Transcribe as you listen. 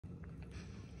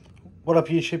What up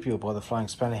YouTube, your boy the Flying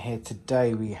Spanner here.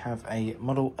 Today we have a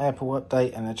model airport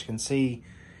update, and as you can see,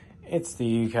 it's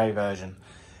the UK version.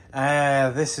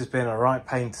 This has been a right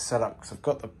pain to set up because I've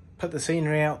got to put the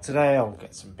scenery out today. I'll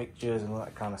get some pictures and all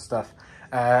that kind of stuff,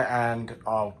 and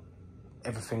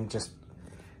everything just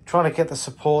trying to get the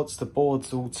supports, the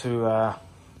boards all to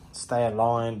stay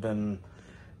aligned and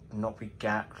not be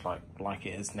gapped like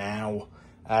it is now.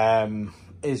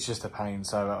 It's just a pain,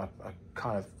 so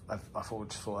I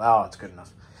thought, it's good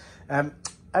enough.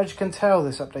 As you can tell,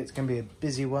 this update's going to be a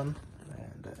busy one,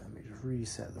 and let me just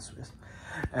reset the Swiss.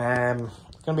 It's going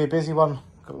to be a busy one.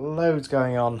 Got loads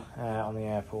going on the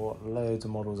airport, loads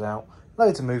of models out,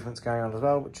 loads of movements going on as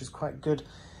well, which is quite good.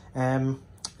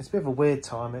 It's a bit of a weird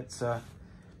time. It's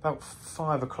about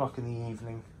 5 o'clock in the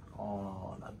evening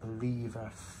on, I believe, a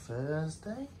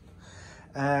Thursday.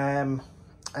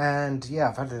 And yeah,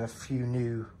 I've added a few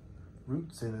new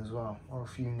routes in as well, or a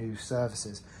few new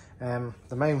services.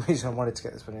 The main reason I wanted to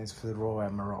get this one is for the Royal Air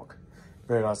Maroc.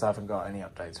 Realised I haven't got any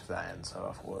updates for that end, so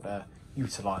I thought I'd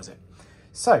utilise it.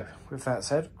 So, with that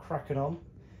said, cracking on.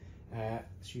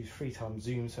 Let's use 3x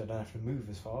zoom so I don't have to move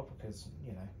as far because,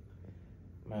 you know,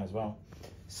 may as well.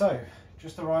 So,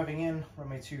 just arriving in,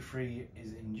 runway 23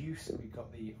 is in use. We've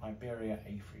got the Iberia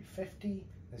A350.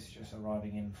 This is just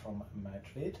arriving in from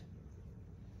Madrid.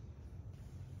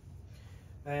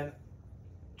 Then,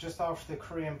 just after the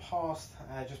Korean pass,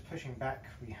 just pushing back,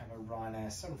 we have a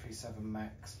Ryanair 737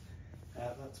 MAX.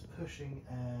 That's pushing,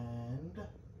 and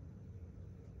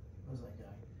where's that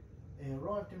going? It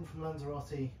arrived in from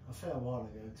Lanzarote a fair while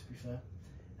ago, to be fair,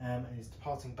 and is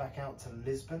departing back out to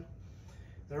Lisbon.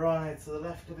 The Ryanair to the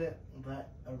left of it,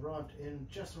 that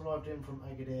just arrived in from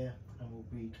Agadir and will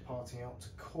be departing out to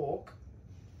Cork.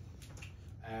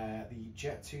 The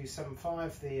Jet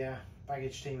 275, the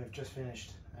baggage team have just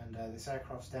finished, and this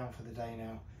aircraft's down for the day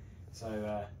now.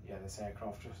 So yeah, this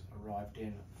aircraft just arrived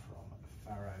in from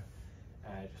Faro,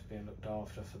 just being looked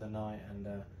after for the night,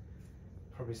 and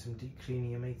probably some deep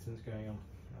cleaning and maintenance going on.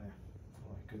 All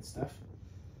that good stuff.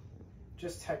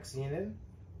 Just taxiing in,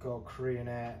 got Korean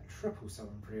Air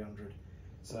 777-300.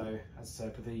 So as I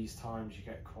said, for these times you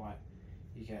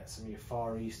get some of your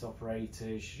Far East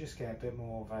operators. You just get a bit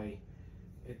more of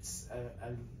it's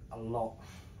a lot.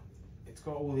 It's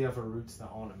got all the other routes that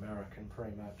aren't American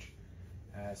pretty much,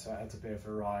 so it adds a bit of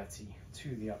variety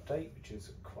to the update, which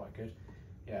is quite good.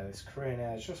 Yeah, this Korean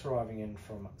Air is just arriving in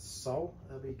from Seoul.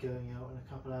 They'll be going out in a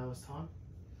couple of hours time.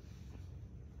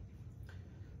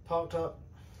 Parked up,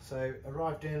 so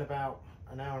arrived in about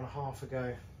an hour and a half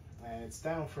ago. It's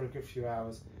down for a good few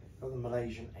hours. Got the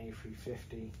Malaysian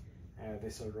A350.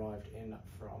 This arrived in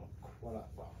from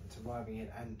it's arriving in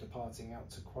and departing out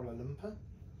to Kuala Lumpur.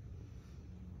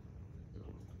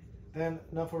 Then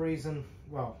another reason,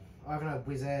 well, I haven't had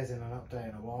Wizz Airs in an update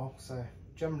in a while, so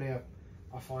generally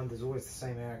I find there's always the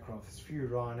same aircraft. There's a few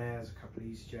Ryanairs, a couple of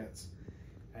EasyJets,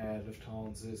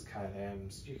 Lufthansas,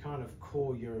 KLMs, your kind of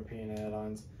core European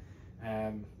airlines.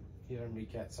 You don't really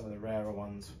get some of the rarer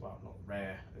ones, well, not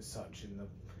rare as such in the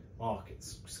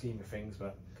market's scheme of things,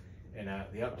 but in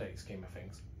the update scheme of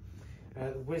things.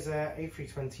 The Wizz Air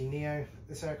A320neo,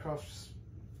 this aircraft's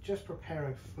just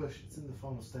preparing for push. It's in the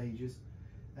final stages,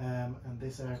 and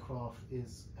this aircraft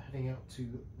is heading out to,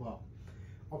 well,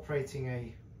 operating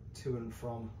a to and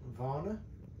from Varna,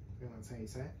 I think that's how you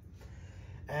say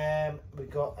it. We've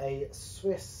got a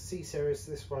Swiss C Series.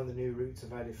 This is one of the new routes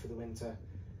I've added for the winter.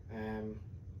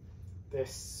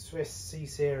 This Swiss C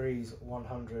Series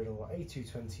 100 or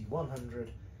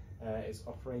A220-100 is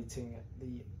operating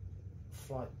the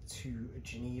flight to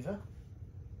Geneva.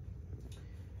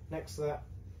 Next to that,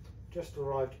 just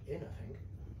arrived in, I think.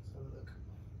 Let's have a look.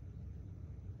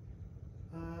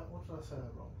 What did I say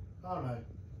wrong? Oh no.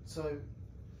 So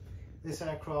this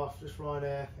aircraft, this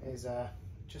Ryanair, is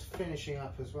just finishing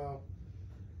up as well.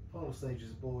 Final stages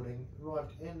of boarding.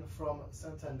 Arrived in from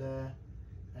Santander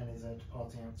and is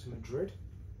departing out to Madrid.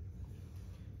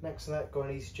 Next to that, got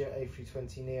an EasyJet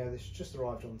A320neo. This just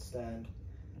arrived on stand,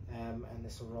 and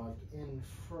this arrived in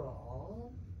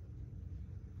from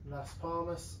Las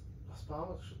Palmas,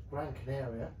 Gran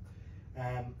Canaria,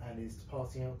 and is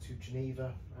departing out to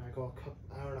Geneva. I got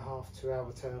an hour and a half, 2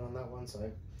 hour turn on that one,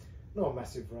 so not a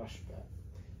massive rush, but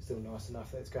still nice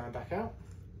enough that it's going back out.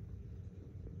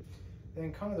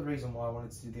 Then kind of the reason why I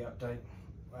wanted to do the update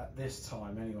at this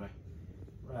time anyway.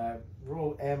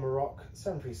 Royal Air Maroc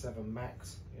 737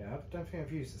 MAX. Yeah, I don't think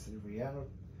I've used this delivery yet. I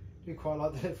do quite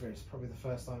like the delivery. It's probably the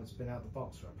first time it's been out the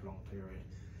box for a prolonged period.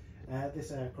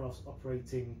 This aircraft's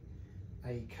operating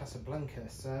a Casablanca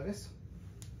service.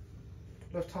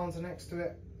 Lufthansa next to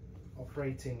it,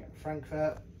 operating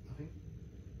Frankfurt, I think.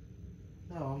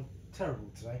 No, terrible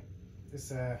today.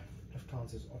 This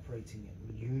Lufthansa is operating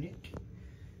in Munich.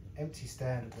 Empty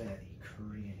stand where the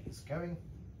Korean is going.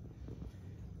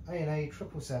 ANA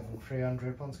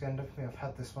 777-300. Once again, don't think I've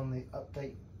had this one the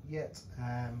update yet.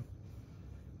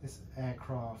 This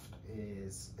aircraft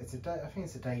is I think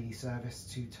it's a daily service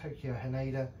to Tokyo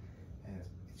Haneda.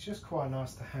 It's just quite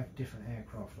nice to have different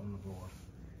aircraft on the board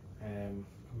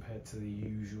compared to the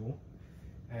usual.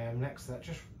 Next to that,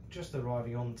 just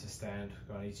arriving onto stand,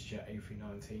 got an EasyJet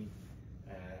A319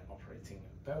 operating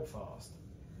Belfast.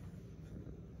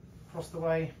 Across the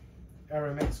way,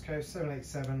 Aero Mexico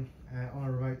 787 on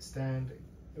a remote stand.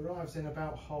 It arrives in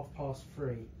about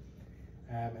 3:30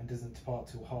 and doesn't depart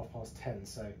till 10:30,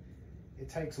 so it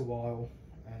takes a while,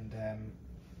 and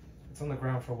it's on the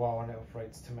ground for a while, and it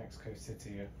operates to Mexico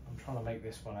City. I'm trying to make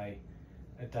this one a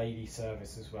daily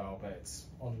service as well, but it's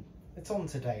on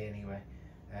today anyway.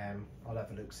 I'll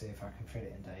have a look, see if I can fit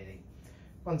it in daily.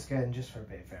 Once again, just for a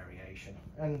bit of variation.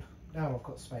 And now I've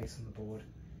got space on the board,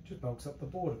 just bulks up the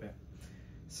board a bit.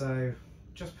 So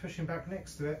just pushing back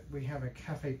next to it, we have a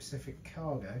Cathay Pacific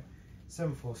Cargo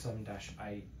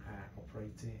 747-8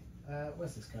 operating.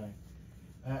 Where's this going?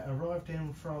 Arrived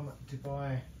in from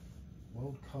Dubai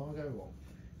World Cargo. Well,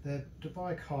 the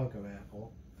Dubai Cargo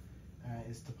Airport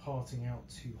is departing out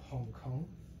to Hong Kong.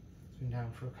 It's been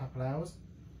down for a couple hours.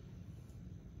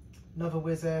 Another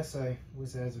Wizz Air, so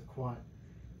Wizz Airs are quite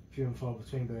few and far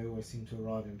between, but they always seem to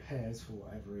arrive in pairs for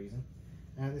whatever reason.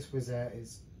 And this Wizz Air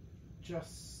is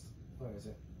just, where is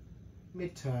it?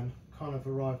 Mid-turn, kind of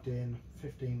arrived in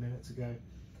 15 minutes ago,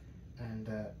 and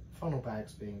funnel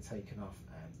bags being taken off,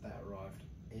 and that arrived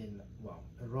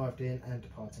in and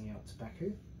departing out to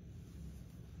Baku.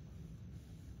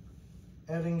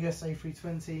 Aer Lingus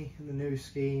A320 in the new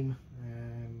scheme.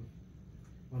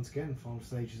 Once again, final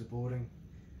stages of boarding,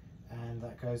 and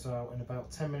that goes out in about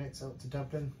 10 minutes out to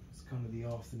Dublin. It's kind of the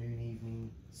afternoon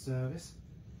evening service.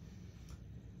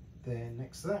 Then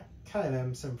next to that,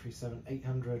 KLM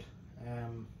 737-800.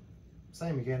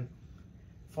 Same again,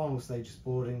 final stages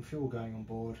boarding, fuel going on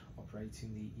board,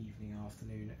 operating the evening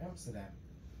afternoon Amsterdam.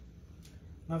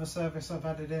 Another service I've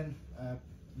added in,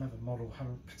 another model I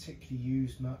haven't particularly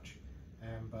used much,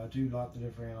 but I do like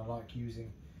delivery and I like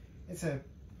using.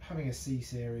 Having a C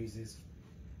series is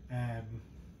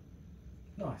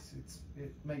nice.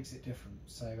 It makes it different.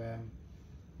 So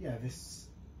yeah, this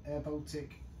Air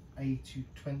Baltic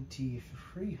A220-300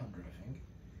 I think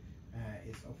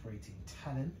is operating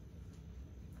Tallinn.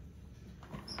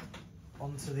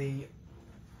 Onto the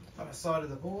other side of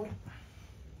the board,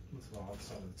 onto the other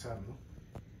side of the terminal,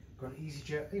 got an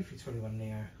EasyJet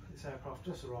A321neo. This aircraft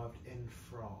just arrived in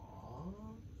from,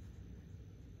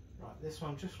 this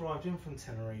one just arrived in from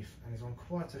Tenerife and is on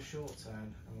quite a short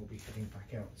turn, and will be heading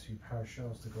back out to Paris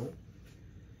Charles de Gaulle.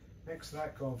 Next to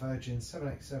that, got a Virgin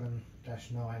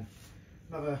 787-9,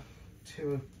 another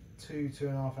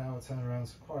 2.5 hour turnaround,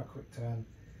 so quite a quick turn.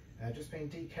 Just being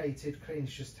decated,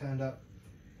 clean's just turned up,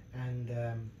 and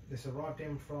this arrived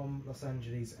in from Los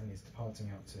Angeles and is departing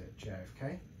out to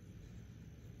JFK.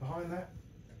 Behind that,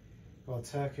 got a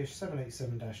Turkish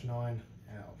 787-9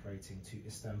 operating to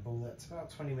Istanbul. That's about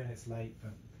 20 minutes late,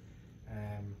 but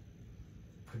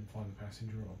couldn't find the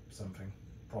passenger or something,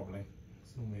 probably.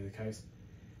 It's normally the case.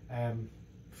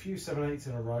 Few 787s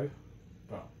in a row,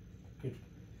 but good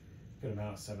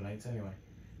amount of 787s anyway.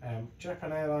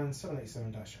 Japan Airlines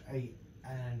 787-8,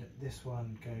 and this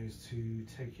one goes to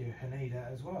Tokyo Haneda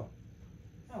as well.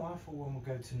 Oh, I thought one would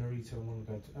go to Narita and one would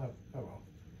go to, oh well.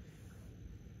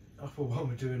 I thought one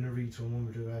would do a Narita and one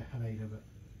would do a Haneda, but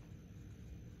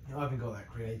I haven't got that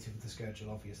creative with the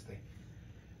schedule, obviously.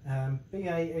 BA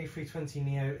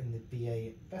A320neo in the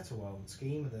BA Better World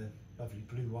scheme, the lovely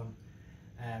blue one,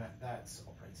 and that's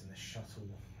operating the shuttle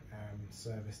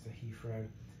service to Heathrow.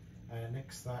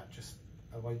 Next to that, just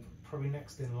away, probably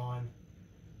next in line,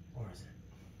 or is it?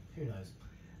 Who knows?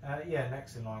 Yeah,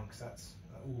 next in line, because that's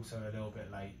also a little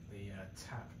bit late. The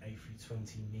TAP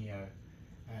A320neo,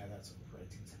 that's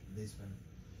operating to Lisbon.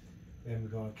 Then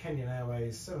we've got Kenyan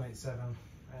Airways 787.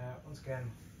 Once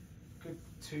again, good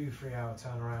 2-3 hour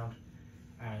turnaround,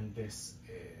 and this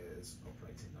is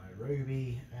operating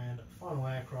Nairobi. And final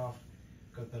aircraft,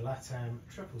 got the LATAM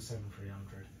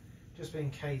 777-300, just being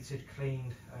catered,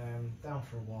 cleaned, down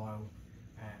for a while,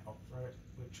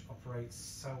 which operates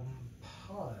Sao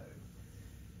Paulo.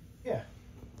 Yeah,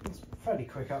 it's a fairly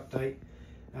quick update.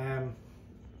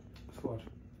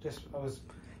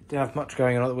 Didn't have much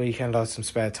going on at the weekend. I had some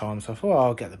spare time, so I thought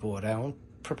I'll get the board out and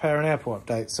prepare an airport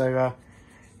update. So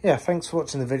yeah, thanks for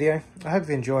watching the video. I hope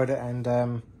you enjoyed it,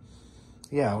 and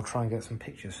yeah, I'll try and get some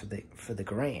pictures for the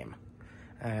gram.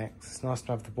 It's nice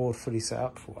to have the board fully set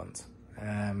up for once.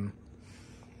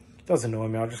 It does annoy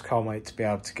me, I just can't wait to be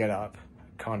able to get it up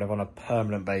kind of on a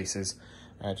permanent basis,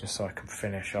 just so I can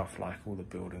finish off like all the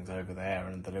buildings over there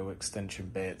and the little extension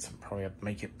bits and probably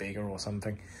make it bigger or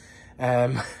something.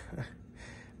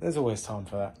 There's always time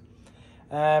for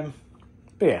that.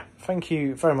 But yeah, thank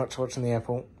you very much for watching the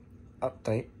airport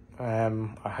update.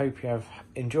 I hope you have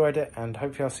enjoyed it, and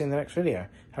hopefully I'll see you in the next video.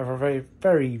 Have a very,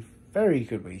 very, very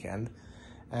good weekend.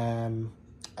 And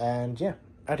yeah,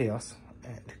 adios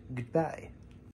and goodbye.